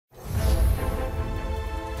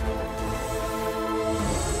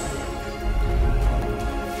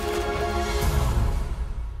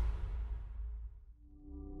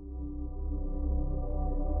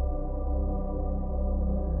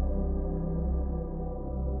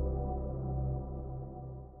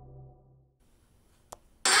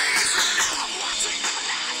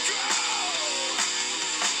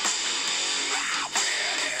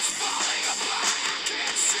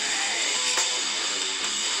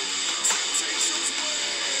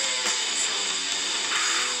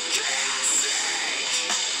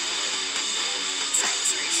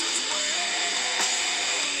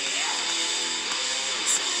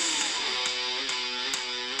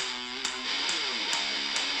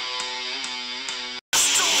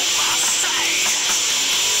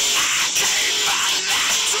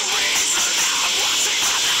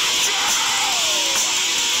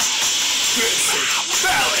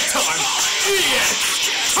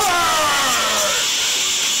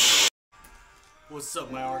What's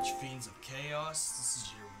up, my archfiends of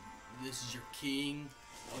chaos? This is your king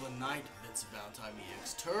of the night, Vince Valentine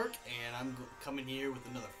EX Turk, and I'm coming here with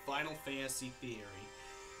another Final Fantasy theory.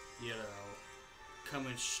 You know,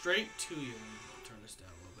 coming straight to you. Turn this down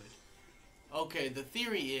a little bit. Okay, the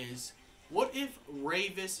theory is: what if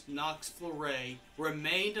Ravus Nox Fluret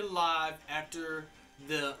remained alive after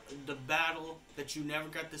the battle that you never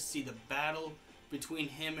got to see, the battle between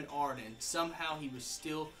him and Arden? Somehow he was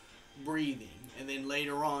still breathing, and then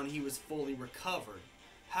later on he was fully recovered.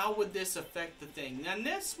 How would this affect the thing? Now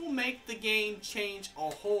this will make the game change a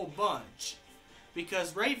whole bunch,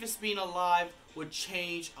 because Ravus being alive would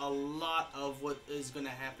change a lot of what is going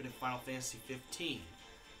to happen in Final Fantasy 15.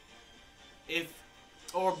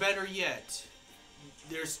 Or better yet,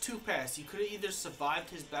 there's two paths. He could have either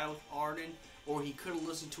survived his battle with Arden, or he could have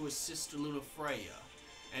listened to his sister Lunafreya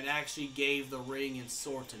and actually gave the ring and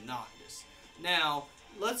sword to Noctis. Now,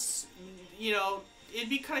 it'd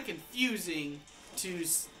be kind of confusing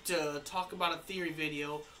to talk about a theory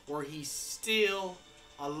video where he's still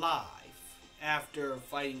alive after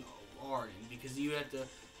fighting Arden, because you have to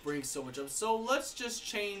bring so much up. So let's just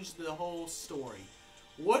change the whole story.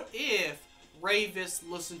 What if Ravus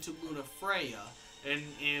listened to Lunafreya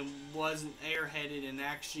and wasn't airheaded and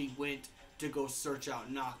actually went to go search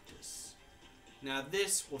out Noctis? Now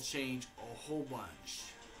this will change a whole bunch.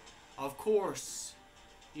 Of course,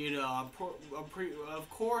 it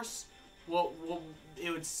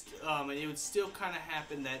would still kind of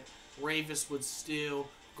happen that Ravus would still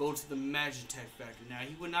go to the Magitech factory. Now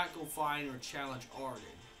he would not go find or challenge Arden.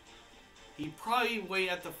 He'd probably wait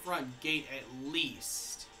at the front gate at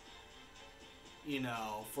least,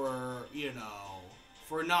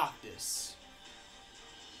 for Noctis.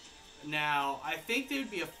 Now I think there would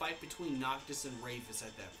be a fight between Noctis and Ravus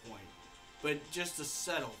at that point, but just to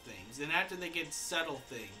settle things. And after they get settled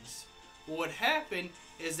things, what would happen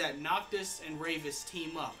is that Noctis and Ravus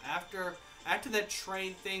team up. After that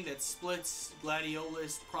train thing that splits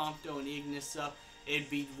Gladiolus, Prompto, and Ignis up, it'd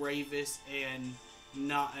be Ravus and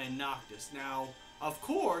Noctis. Now, of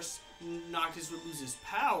course, Noctis would lose his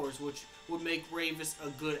powers, which would make Ravus a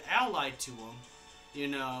good ally to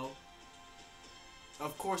him.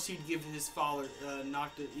 Of course, he'd give his father,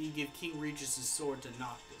 Noctis, he'd give King Regis his sword to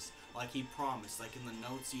Noctis, like he promised, like in the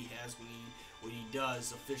notes he has when he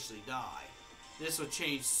does officially die. This would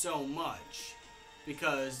change so much,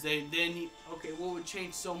 because what would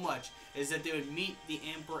change so much is that they would meet the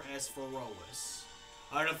Emperor as Theroy.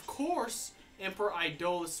 And of course, Emperor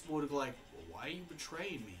Idolus would be like, well, why you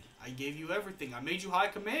betrayed me? I gave you everything. I made you High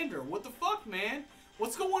Commander. What the fuck, man?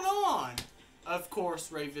 What's going on? Of course,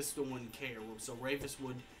 Ravus wouldn't care. So Ravus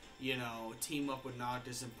would, team up with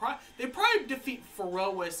Noctis, and they'd probably defeat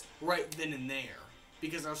Theroy right then and there,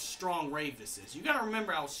 because how strong Ravus is. You gotta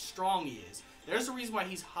remember how strong he is. There's a reason why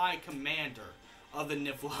he's High Commander of the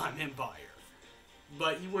Niflheim Empire.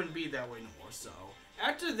 But he wouldn't be that way no more. So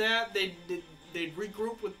after that, they'd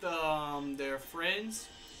regroup with their friends.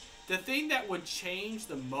 The thing that would change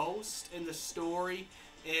the most in the story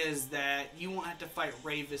is that you won't have to fight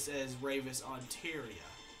Ravus as Ravus on Theroy,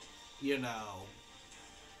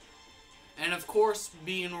 And of course,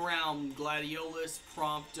 being around Gladiolus,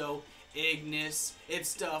 Prompto, Ignis, and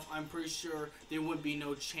stuff, I'm pretty sure there would be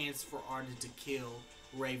no chance for Arden to kill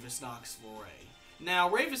Ravus Nox Fluret. Now,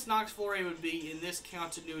 Ravus Nox Fluret would be, in this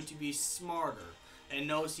continuity, be smarter, and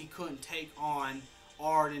knows he couldn't take on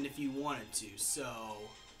Arden if he wanted to, so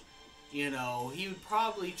he would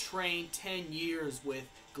probably train 10 years with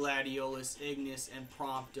Gladiolus, Ignis, and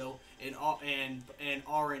Prompto, and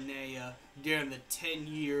Aranea during the 10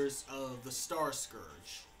 years of the Star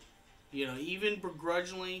Scourge. Even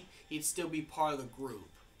begrudgingly, he'd still be part of the group.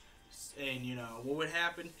 And, what would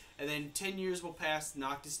happen? And then 10 years will pass,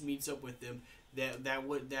 Noctis meets up with them. That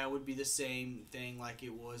would be the same thing like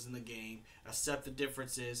it was in the game, except the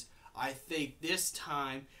difference is, I think this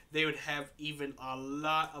time they would have even a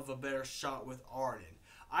lot of a better shot with Arden.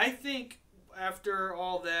 I think after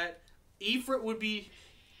all that, Ifrit would be.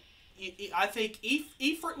 I think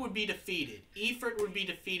Ifrit would be defeated. Ifrit would be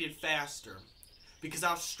defeated faster, because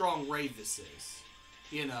how strong Ravus is.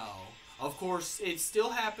 Of course, it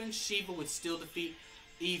still happens. Shiva would still defeat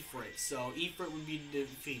Ifrit, so Ifrit would be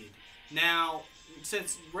defeated. Now,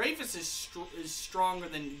 since Ravus is stronger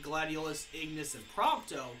than Gladiolus, Ignis, and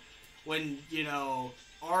Prompto, when,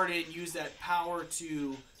 Arden used that power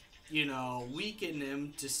to, weaken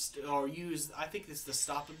them or use, I think it's the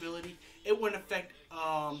stop ability, it wouldn't affect,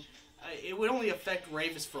 it would only affect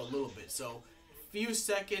Ravus for a little bit. So, few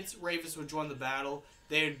seconds, Ravus would join the battle,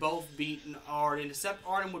 they had both beaten Arden, except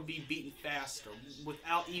Arden would be beaten faster,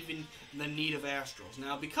 without even the need of Astrals.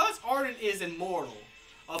 Now, because Arden is immortal,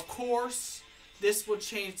 of course, this would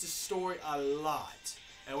change the story a lot.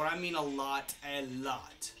 And what I mean a lot, a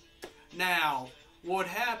lot. Now, what would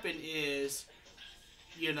happen is,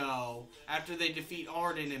 you know, after they defeat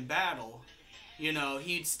Arden in battle, you know,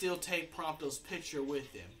 he'd still take Prompto's picture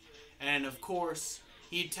with him. And, of course,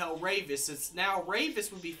 he'd tell Ravus, since now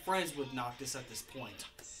Ravus would be friends with Noctis at this point.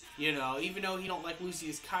 You know, even though he don't like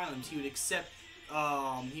Lucius Kylems, he would accept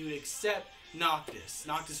Noctis.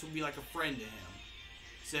 Noctis would be like a friend to him,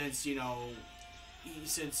 since he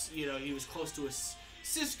was close to his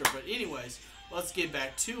sister. But anyways, let's get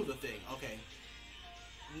back to the thing. Okay,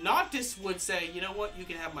 Noctis would say, you know what, you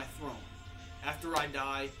can have my throne. After I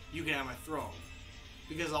die, you can have my throne,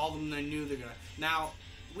 because all of them, they knew they're gonna. Now,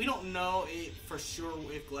 we don't know for sure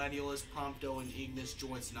if Gladiolus, Prompto, and Ignis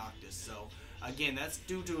joins Noctis. So again, that's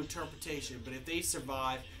due to interpretation. But if they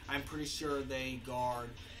survive, I'm pretty sure they guard.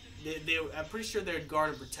 I'm pretty sure they'd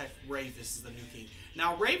guard and protect Ravus as the new king.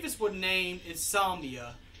 Now, Ravus would name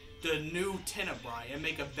Insomnia the new Tenebrae and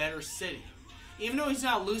make a better city. Even though he's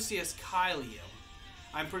not Lucius Kylium,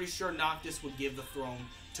 I'm pretty sure Noctis would give the throne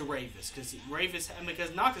to Ravus,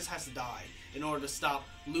 because Noctis has to die in order to stop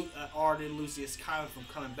Arden, Lucius Kylium from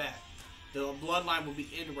coming back. The bloodline would be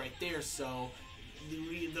ended right there, so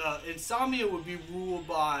the Insomnia would be ruled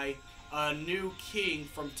by a new king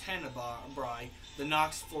from Tenebrae, the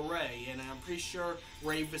Nox Fluret, and I'm pretty sure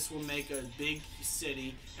Ravus will make a big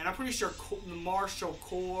city, and I'm pretty sure Marshal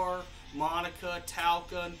Core, Monica,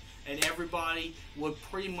 Talcon, and everybody would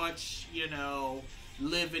pretty much, you know,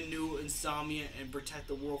 live in New Insomnia and protect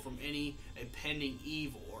the world from any impending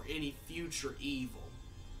evil or any future evil,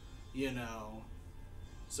 you know.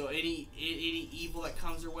 So any evil that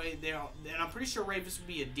comes their way, and I'm pretty sure Ravus would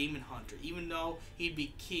be a demon hunter. Even though he'd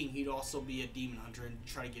be king, he'd also be a demon hunter and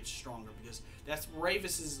try to get stronger, because that's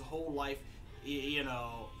Ravus's whole life, you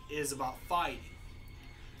know, is about fighting.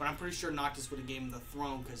 But I'm pretty sure Noctis would have gave him the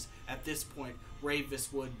throne, because at this point,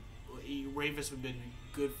 Ravus would have been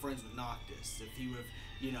good friends with Noctis if he would have,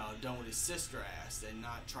 you know, done what his sister asked and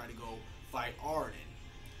not try to go fight Arden.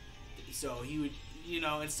 So he would, you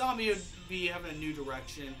know, Insomnia would be having a new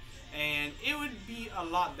direction, and it would be a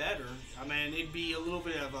lot better. I mean, it'd be a little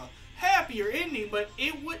bit of a happier ending, but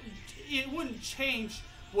it wouldn't change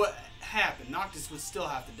what happened. Noctis would still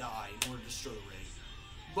have to die in order to destroy the ring.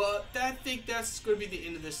 But I think that's going to be the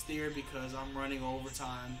end of this theory, because I'm running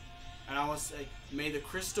overtime. And I want to say, may the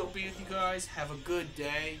crystal be with you guys. Have a good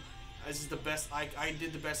day. This is the best. I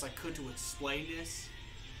did the best I could to explain this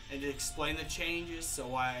and to explain the changes.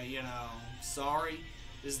 So you know, sorry.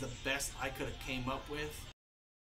 This is the best I could have came up with.